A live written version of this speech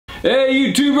Hey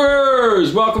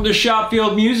YouTubers! Welcome to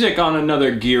Schopfield Music on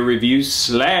another gear review /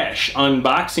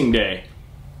 unboxing day.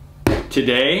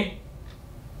 Today,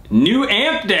 new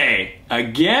amp day.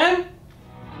 Again?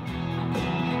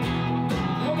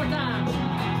 One more time.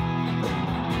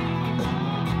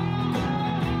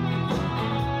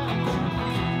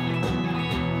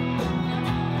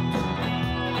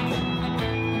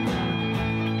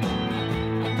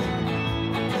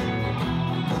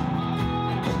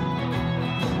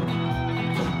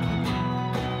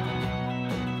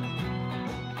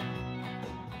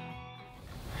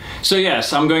 So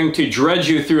yes, I'm going to dredge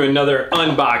you through another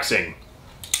unboxing.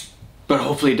 But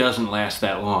hopefully it doesn't last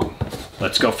that long.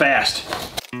 Let's go fast.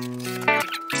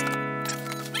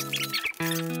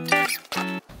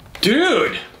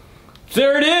 Dude!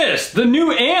 There it is! The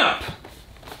new amp!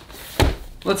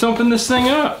 Let's open this thing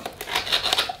up.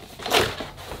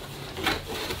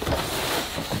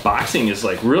 Boxing is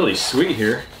like really sweet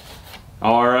here.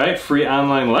 Alright, free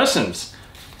online lessons.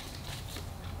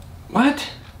 What?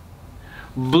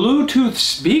 Bluetooth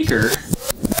speaker?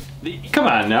 Come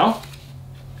on now.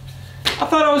 I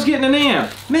thought I was getting an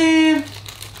amp. Man.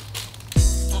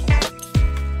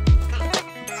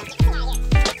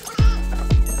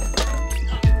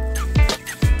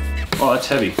 Oh, that's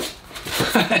heavy.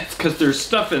 It's because there's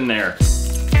stuff in there.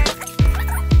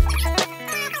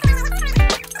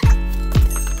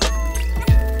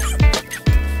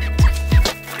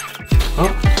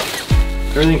 Oh,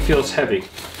 everything feels heavy.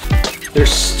 There's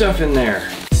stuff in there.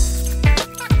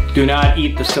 Do not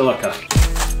eat the silica.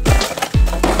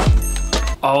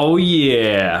 Oh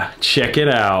yeah, check it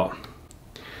out.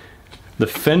 The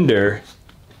Fender.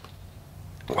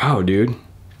 Wow, dude.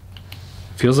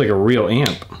 Feels like a real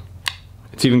amp.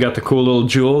 It's even got the cool little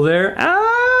jewel there.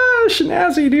 Ah,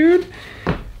 snazzy, dude.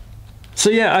 So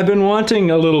yeah, I've been wanting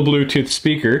a little Bluetooth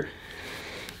speaker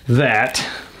that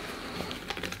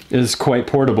is quite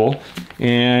portable,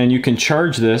 and you can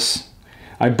charge this.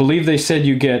 I believe they said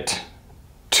you get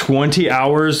 20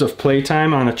 hours of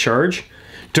playtime on a charge.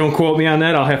 Don't quote me on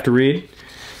that, I'll have to read.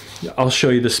 I'll show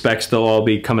you the specs, they'll all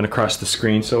be coming across the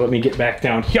screen. So let me get back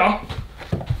down here.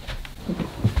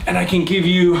 And I can give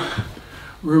you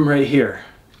room right here.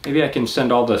 Maybe I can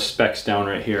send all the specs down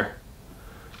right here.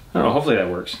 I don't know, hopefully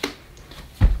that works.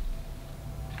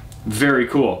 Very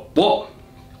cool. Whoa,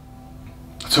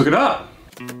 let's hook it up.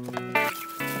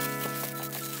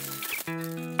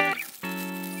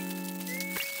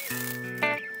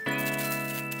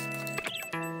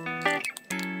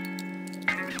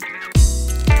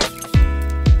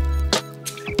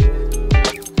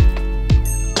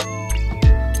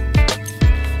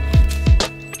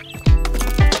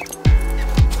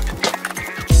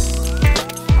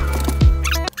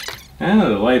 Oh,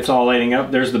 the light's all lighting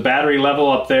up. There's the battery level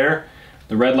up there.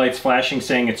 The red light's flashing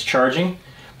saying it's charging,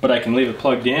 but I can leave it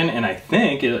plugged in and I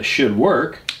think it should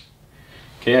work.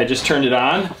 Okay, I just turned it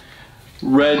on.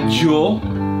 Red jewel.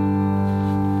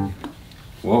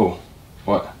 Whoa,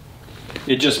 what?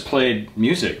 It just played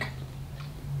music.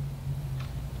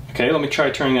 Okay, let me try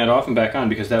turning that off and back on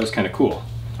because that was kind of cool.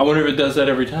 I wonder if it does that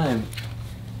every time.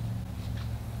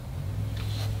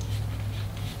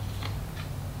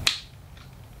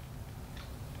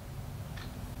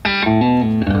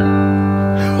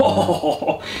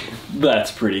 Oh,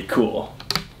 that's pretty cool.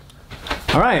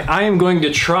 All right, I am going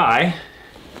to try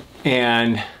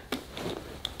and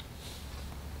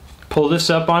pull this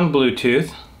up on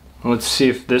Bluetooth. Let's see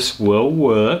if this will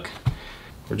work.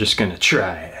 We're just gonna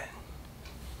try it.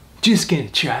 Just gonna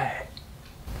try it.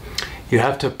 You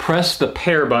have to press the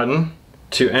pair button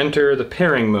to enter the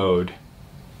pairing mode.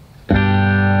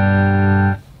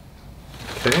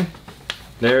 Okay,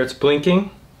 there it's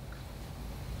blinking.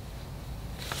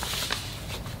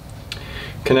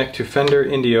 Connect to Fender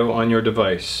Indio on your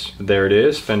device. There it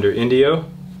is, Fender Indio.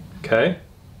 Okay.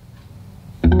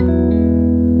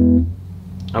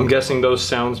 I'm guessing those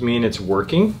sounds mean it's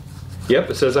working. Yep,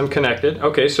 it says I'm connected.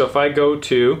 Okay, so if I go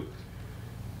to,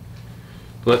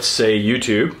 let's say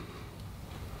YouTube.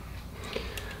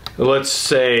 Let's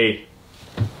say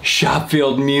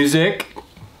Schopfield Music.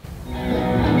 One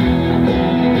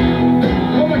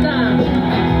more time.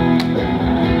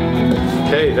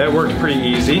 Okay, that worked pretty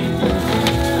easy.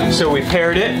 So we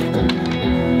paired it.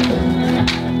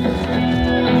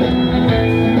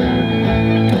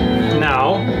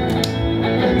 Now,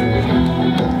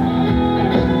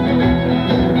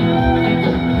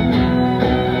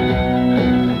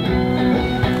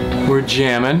 we're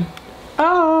jamming.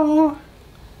 Oh.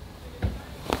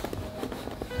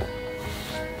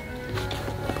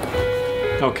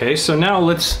 Okay, so now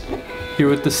let's hear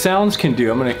what the sounds can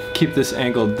do. I'm gonna keep this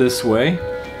angled this way.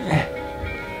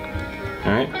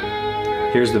 All right.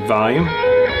 Here's the volume.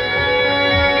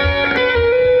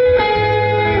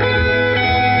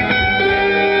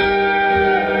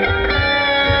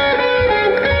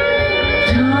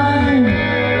 Time,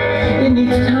 it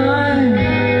needs time.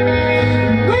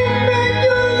 Bring back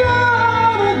your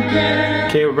love again.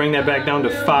 Okay, we'll bring that back down to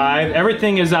 5.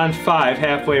 Everything is on 5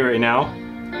 halfway right now.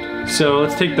 So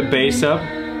let's take the bass up.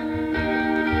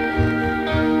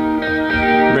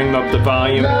 Bring up the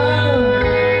volume.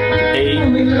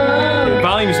 8. The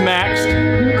volume's maxed.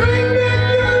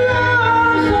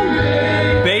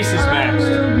 Bass is maxed.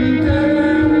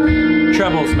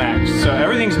 Treble's maxed. So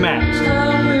everything's maxed.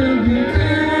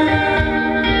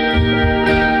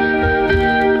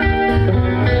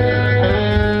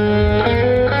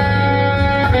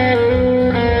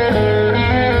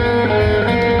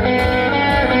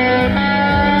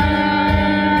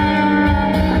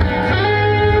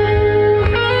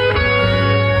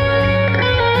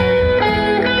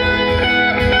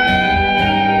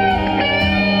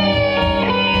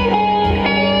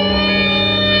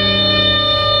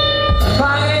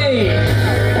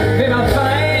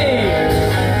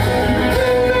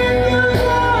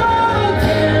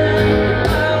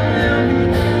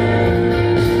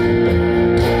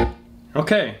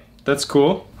 Okay, that's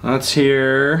cool. Let's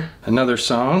hear another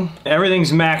song.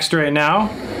 Everything's maxed right now.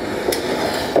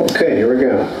 Okay, here we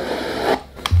go.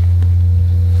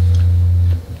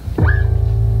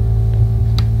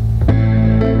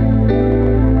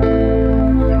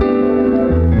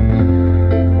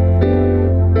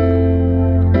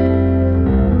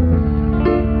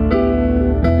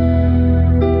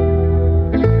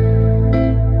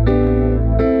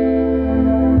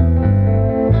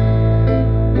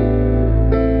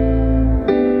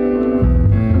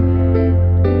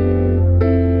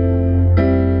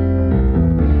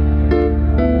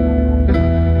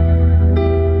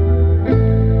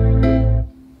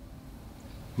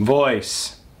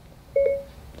 Voice.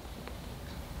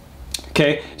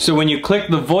 Okay, so when you click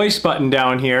the voice button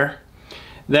down here,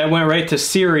 that went right to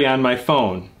Siri on my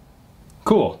phone.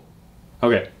 Cool.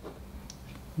 Okay.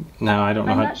 Now I don't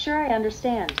know I'm how. not sure I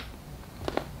understand.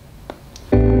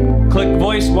 Click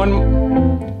voice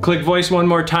one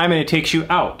more time and it takes you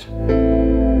out.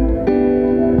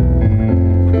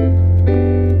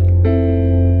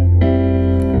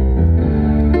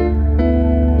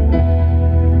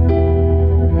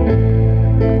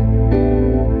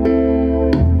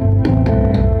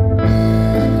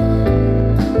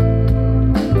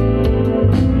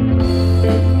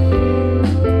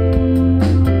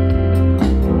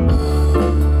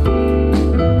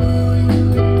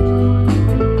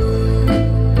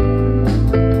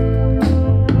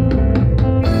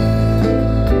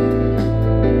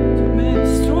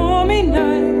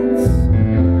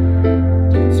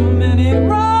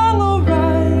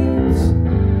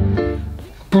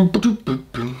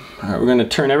 Alright, we're going to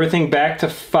turn everything back to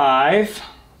 5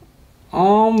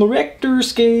 on the Richter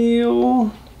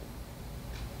scale.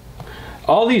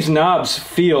 All these knobs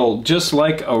feel just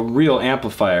like a real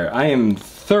amplifier. I am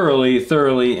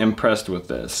thoroughly impressed with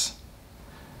this.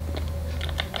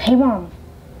 Hey Mom,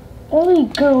 only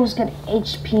girls get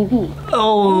HPV.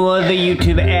 Oh, the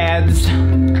YouTube ads.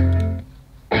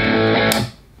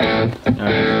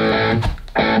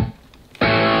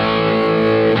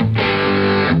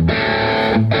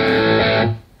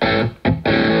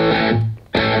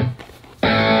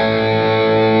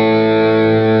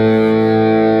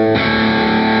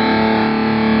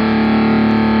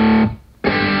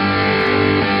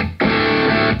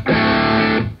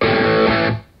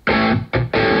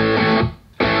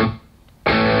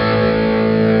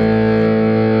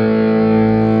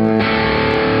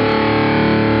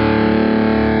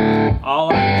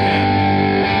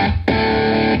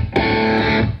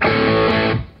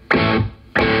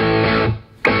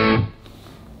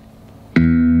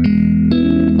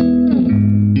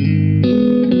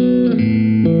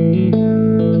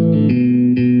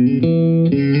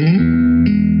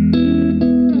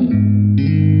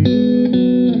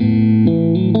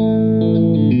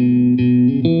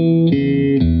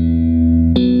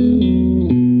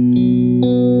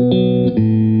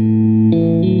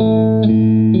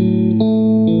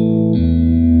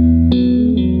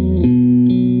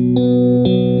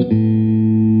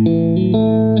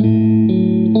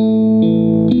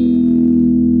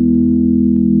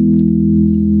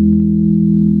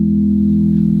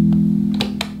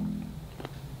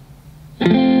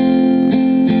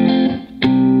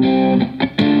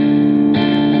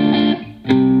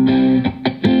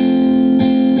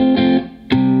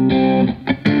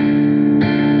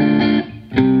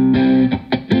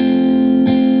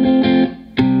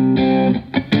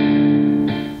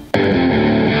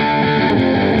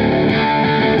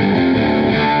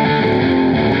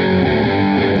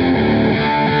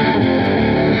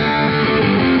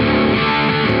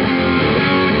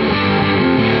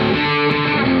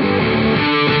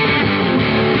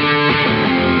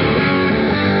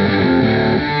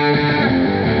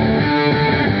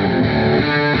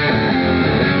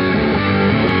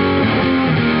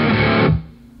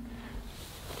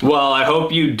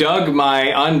 hope you dug my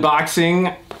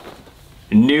unboxing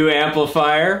new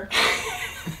amplifier.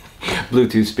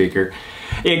 Bluetooth speaker.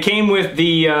 It came with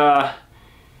the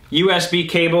USB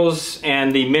cables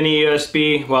and the mini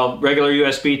USB, well, regular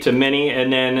USB to mini,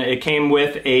 and then it came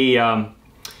with a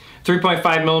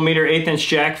 3.5 millimeter 1/8 inch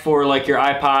jack for like your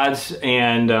iPods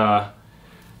and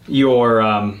your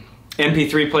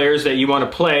MP3 players that you want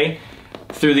to play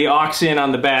through the aux in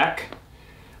on the back.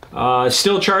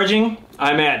 Still charging.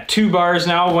 I'm at 2 bars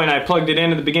now. When I plugged it in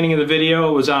at the beginning of the video,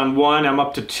 it was on 1. I'm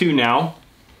up to 2 now.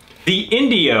 The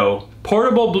Indio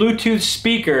portable Bluetooth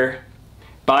speaker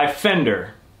by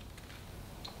Fender.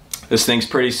 This thing's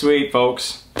pretty sweet,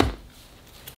 folks.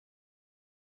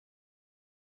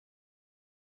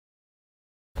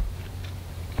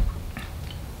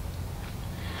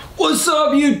 What's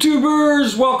up,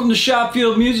 YouTubers? Welcome to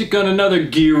Schopfield Music on another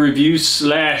gear review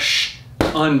slash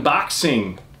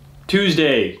unboxing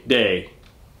Tuesday day.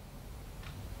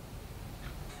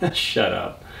 Shut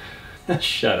up.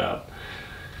 Shut up.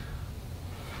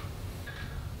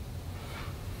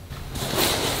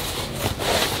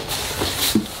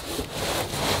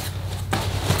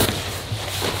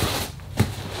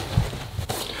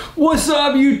 What's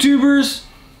up, YouTubers?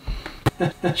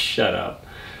 Shut up.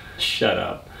 Shut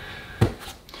up.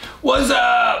 What's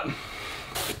up?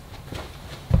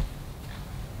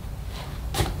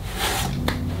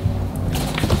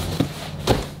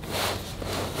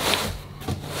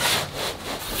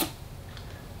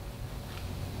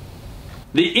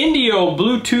 The Indio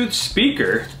Bluetooth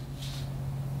speaker.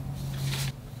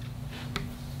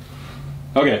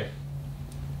 Okay.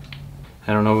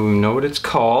 I don't even know what it's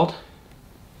called.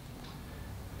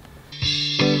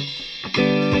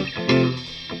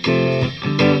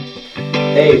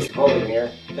 Hey, it's Holden here.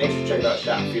 Thanks for checking out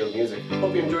Schopfield Music.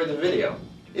 Hope you enjoyed the video.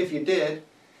 If you did,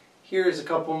 here's a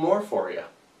couple more for you.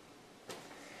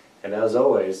 And as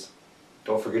always,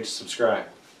 don't forget to subscribe.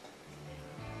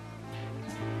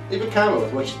 Leave a comment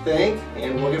with what you think,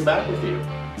 and we'll get back with you.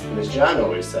 And as John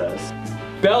always says,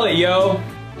 Belly, yo!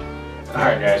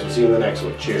 alright guys, we'll see you in the next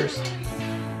one. Cheers.